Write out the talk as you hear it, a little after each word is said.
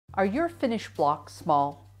Are your finished blocks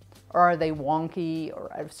small? Or are they wonky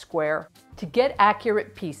or out of square? To get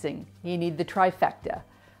accurate piecing, you need the trifecta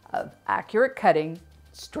of accurate cutting,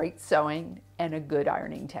 straight sewing, and a good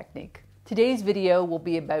ironing technique. Today's video will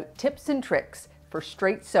be about tips and tricks for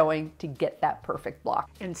straight sewing to get that perfect block.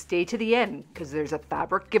 And stay to the end because there's a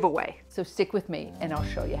fabric giveaway. So stick with me and I'll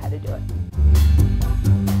show you how to do it.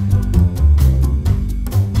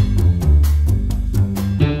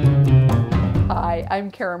 Hi,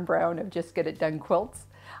 I'm Karen Brown of Just Get It Done Quilts.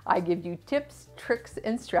 I give you tips, tricks,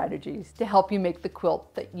 and strategies to help you make the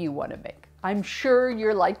quilt that you want to make. I'm sure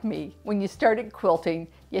you're like me. When you started quilting,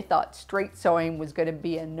 you thought straight sewing was going to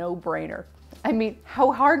be a no-brainer. I mean,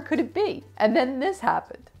 how hard could it be? And then this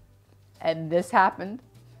happened, and this happened,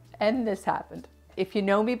 and this happened. If you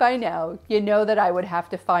know me by now, you know that I would have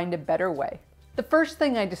to find a better way. The first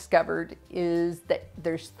thing I discovered is that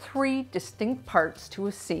there's 3 distinct parts to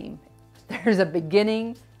a seam. There's a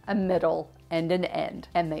beginning, a middle, and an end,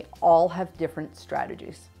 and they all have different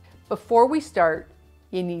strategies. Before we start,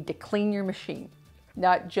 you need to clean your machine,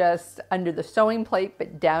 not just under the sewing plate,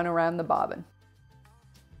 but down around the bobbin.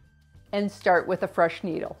 And start with a fresh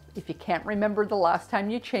needle. If you can't remember the last time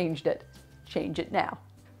you changed it, change it now.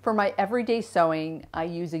 For my everyday sewing, I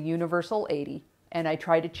use a universal 80, and I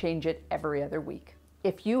try to change it every other week.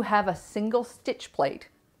 If you have a single stitch plate,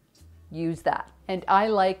 use that. And I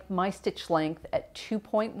like my stitch length at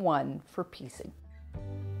 2.1 for piecing.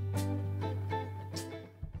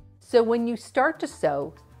 So when you start to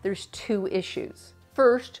sew, there's 2 issues.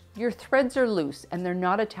 First, your threads are loose and they're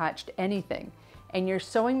not attached to anything. And your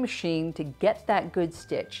sewing machine, to get that good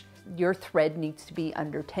stitch, your thread needs to be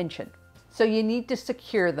under tension. So you need to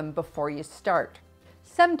secure them before you start.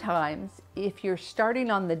 Sometimes, if you're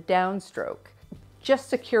starting on the downstroke, just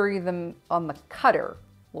securing them on the cutter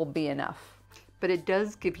will be enough. But it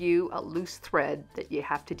does give you a loose thread that you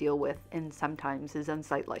have to deal with and sometimes is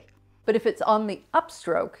unsightly. But if it's on the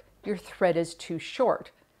upstroke, your thread is too short.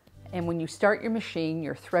 And when you start your machine,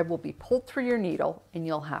 your thread will be pulled through your needle and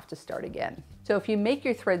you'll have to start again. So if you make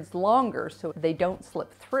your threads longer so they don't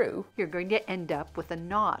slip through, you're going to end up with a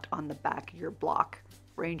knot on the back of your block,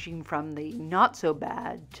 ranging from the not so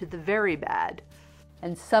bad to the very bad.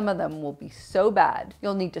 And some of them will be so bad,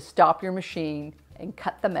 you'll need to stop your machine and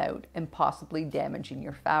cut them out and possibly damaging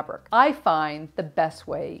your fabric. I find the best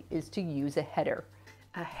way is to use a header.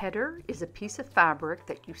 A header is a piece of fabric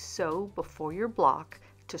that you sew before your block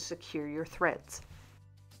to secure your threads.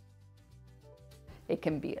 It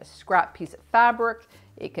can be a scrap piece of fabric,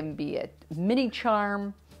 it can be a mini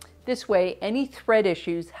charm. This way, any thread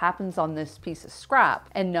issues happens on this piece of scrap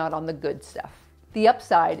and not on the good stuff. The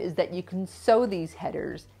upside is that you can sew these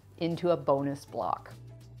headers into a bonus block.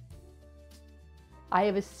 I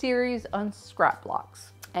have a series on scrap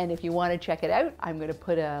blocks, and if you want to check it out, I'm going to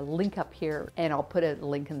put a link up here and I'll put a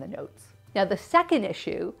link in the notes. Now, the second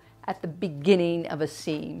issue at the beginning of a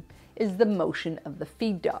seam is the motion of the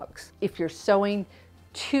feed dogs. If you're sewing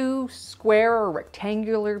 2 square or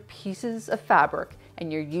rectangular pieces of fabric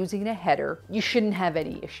and you're using a header, you shouldn't have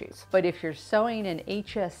any issues. But if you're sewing an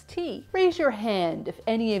HST, raise your hand if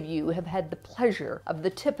any of you have had the pleasure of the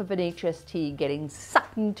tip of an HST getting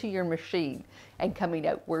sucked into your machine and coming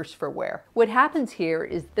out worse for wear. What happens here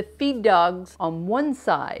is the feed dogs on one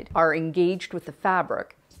side are engaged with the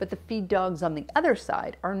fabric, but the feed dogs on the other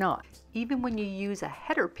side are not. Even when you use a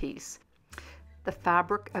header piece, the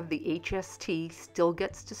fabric of the HST still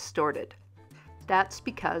gets distorted. That's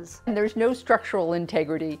because there's no structural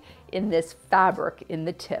integrity in this fabric in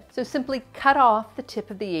the tip. So simply cut off the tip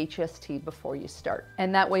of the HST before you start.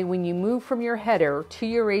 And that way, when you move from your header to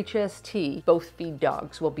your HST, both feed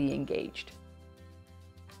dogs will be engaged.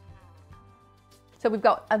 So we've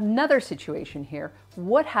got another situation here.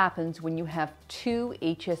 What happens when you have 2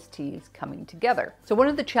 HSTs coming together? So one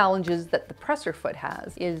of the challenges that the presser foot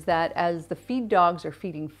has is that as the feed dogs are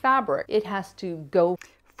feeding fabric, it has to go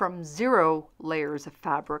from 0 layers of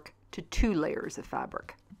fabric to 2 layers of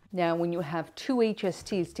fabric. Now, when you have 2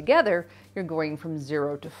 HSTs together, you're going from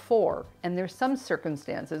 0 to 4. And there's some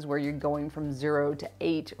circumstances where you're going from 0 to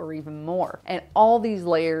 8 or even more. And all these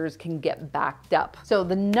layers can get backed up. So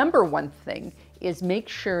the number one thing is make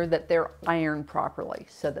sure that they're ironed properly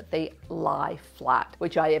so that they lie flat,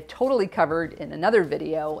 which I have totally covered in another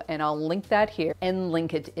video, and I'll link that here and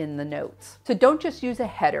link it in the notes. So don't just use a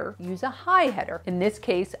header, use a high header. In this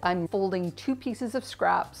case, I'm folding 2 pieces of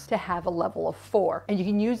scraps to have a level of 4. And you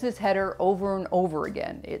can use this header over and over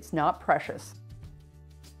again. It's not precious.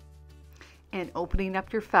 And opening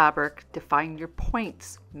up your fabric to find your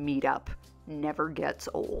points meet up never gets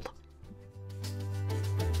old.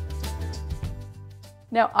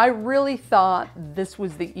 Now, I really thought this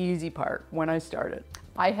was the easy part when I started.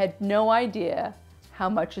 I had no idea how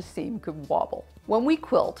much a seam could wobble. When we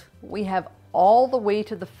quilt, we have all the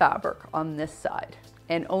weight of the fabric on this side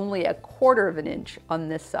and only 1/4 of an inch on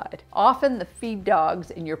this side. Often the feed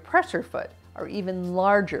dogs in your presser foot are even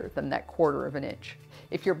larger than that 1/4 of an inch.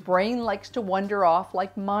 If your brain likes to wander off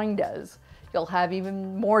like mine does, you'll have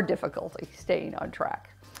even more difficulty staying on track.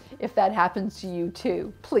 If that happens to you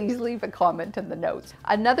too, please leave a comment in the notes.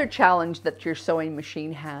 Another challenge that your sewing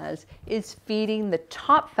machine has is feeding the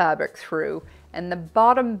top fabric through and the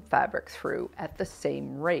bottom fabric through at the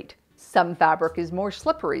same rate. Some fabric is more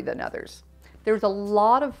slippery than others. There's a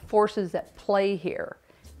lot of forces at play here,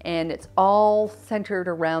 and it's all centered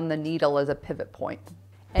around the needle as a pivot point.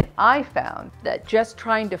 And I found that just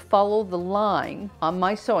trying to follow the line on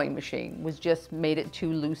my sewing machine just made it too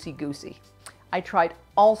loosey-goosey. I tried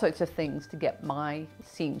all sorts of things to get my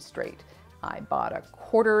seam straight. I bought a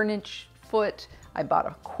 1/4 inch foot, I bought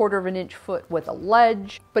a 1/4 of an inch foot with a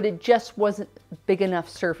ledge, but it just wasn't big enough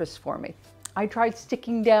surface for me. I tried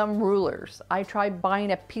sticking down rulers. I tried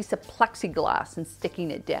buying a piece of plexiglass and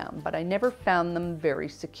sticking it down, but I never found them very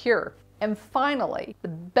secure. And finally, the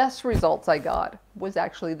best results I got was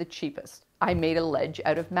actually the cheapest. I made a ledge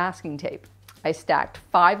out of masking tape. I stacked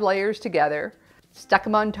 5 layers together, stuck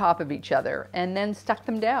them on top of each other, and then stuck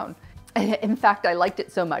them down. In fact, I liked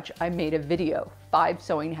it so much, I made a video, 5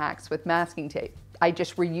 sewing hacks with masking tape. I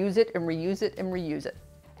just reuse it and reuse it and reuse it.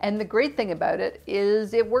 And the great thing about it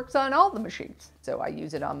is it works on all the machines. So I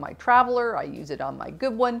use it on my Traveler, I use it on my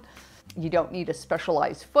good one. You don't need a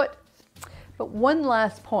specialized foot. But one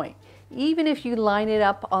last point, even if you line it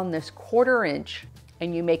up on this 1/4 inch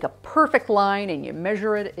and you make a perfect line and you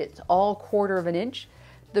measure it, it's all 1/4 of an inch,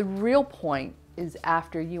 the real point is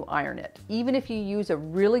after you iron it. Even if you use a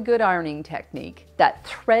really good ironing technique, that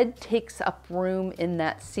thread takes up room in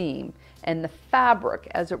that seam, and the fabric,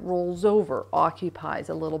 as it rolls over, occupies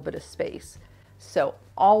a little bit of space. So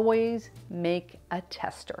always make a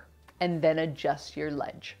tester and then adjust your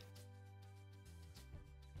ledge.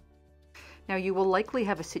 Now you will likely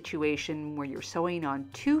have a situation where you're sewing on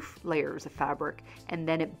 2 layers of fabric and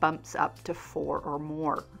then it bumps up to 4 or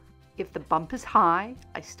more. If the bump is high,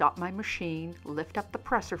 I stop my machine, lift up the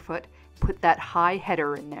presser foot, put that high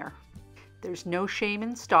header in there. There's no shame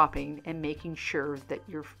in stopping and making sure that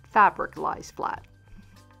your fabric lies flat.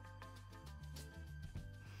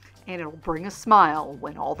 And it'll bring a smile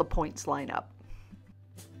when all the points line up.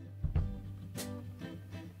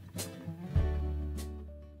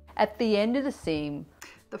 At the end of the seam,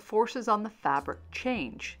 the forces on the fabric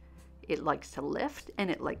change. It likes to lift and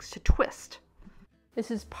it likes to twist. This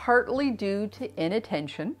is partly due to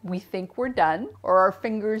inattention. We think we're done, or our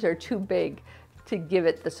fingers are too big to give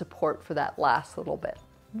it the support for that last little bit.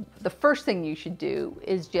 The first thing you should do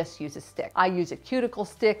is just use a stick. I use a cuticle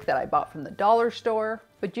stick that I bought from the dollar store,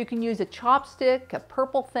 but you can use a chopstick, a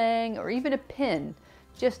purple thing, or even a pin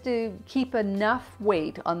just to keep enough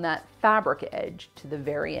weight on that fabric edge to the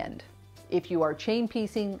very end. If you are chain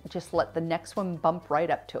piecing, just let the next one bump right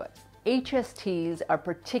up to it. HSTs are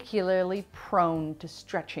particularly prone to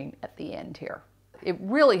stretching at the end here. It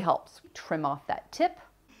really helps trim off that tip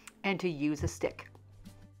and to use a stick.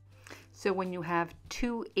 So when you have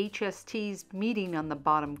 2 HSTs meeting on the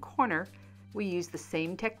bottom corner, we use the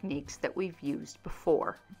same techniques that we've used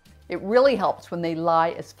before. It really helps when they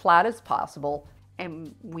lie as flat as possible,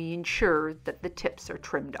 and we ensure that the tips are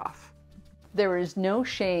trimmed off. There is no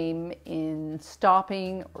shame in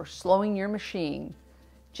stopping or slowing your machine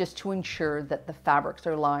just to ensure that the fabrics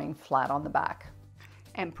are lying flat on the back.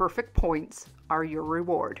 And perfect points are your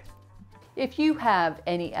reward. If you have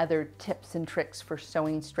any other tips and tricks for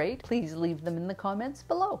sewing straight, please leave them in the comments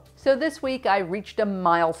below. So this week I reached a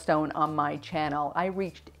milestone on my channel. I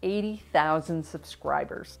reached 80,000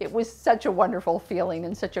 subscribers. It was such a wonderful feeling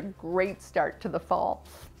and such a great start to the fall.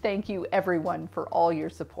 Thank you everyone for all your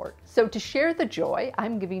support. So to share the joy,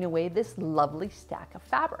 I'm giving away this lovely stack of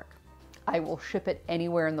fabric. I will ship it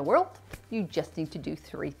anywhere in the world. You just need to do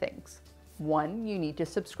 3 things. 1, you need to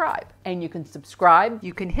subscribe. And you can subscribe.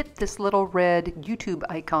 You can hit this little red YouTube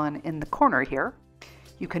icon in the corner here.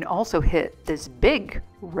 You can also hit this big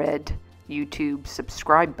red YouTube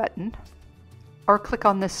subscribe button, or click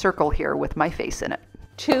on this circle here with my face in it.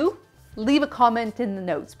 2, leave a comment in the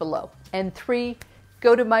notes below. And 3,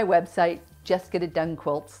 go to my website, Just Get It Done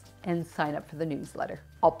Quilts, and sign up for the newsletter.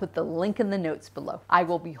 I'll put the link in the notes below. I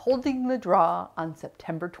will be holding the draw on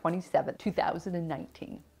September 27,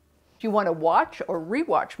 2019. If you want to watch or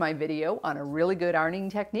rewatch my video on a really good ironing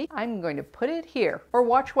technique, I'm going to put it here, or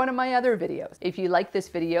watch one of my other videos. If you like this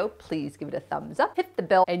video, please give it a thumbs up, hit the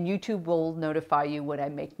bell, and YouTube will notify you when I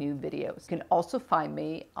make new videos. You can also find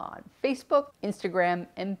me on Facebook, Instagram,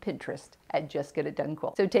 and Pinterest at Just Get It Done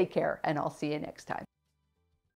Quilt. So take care, and I'll see you next time.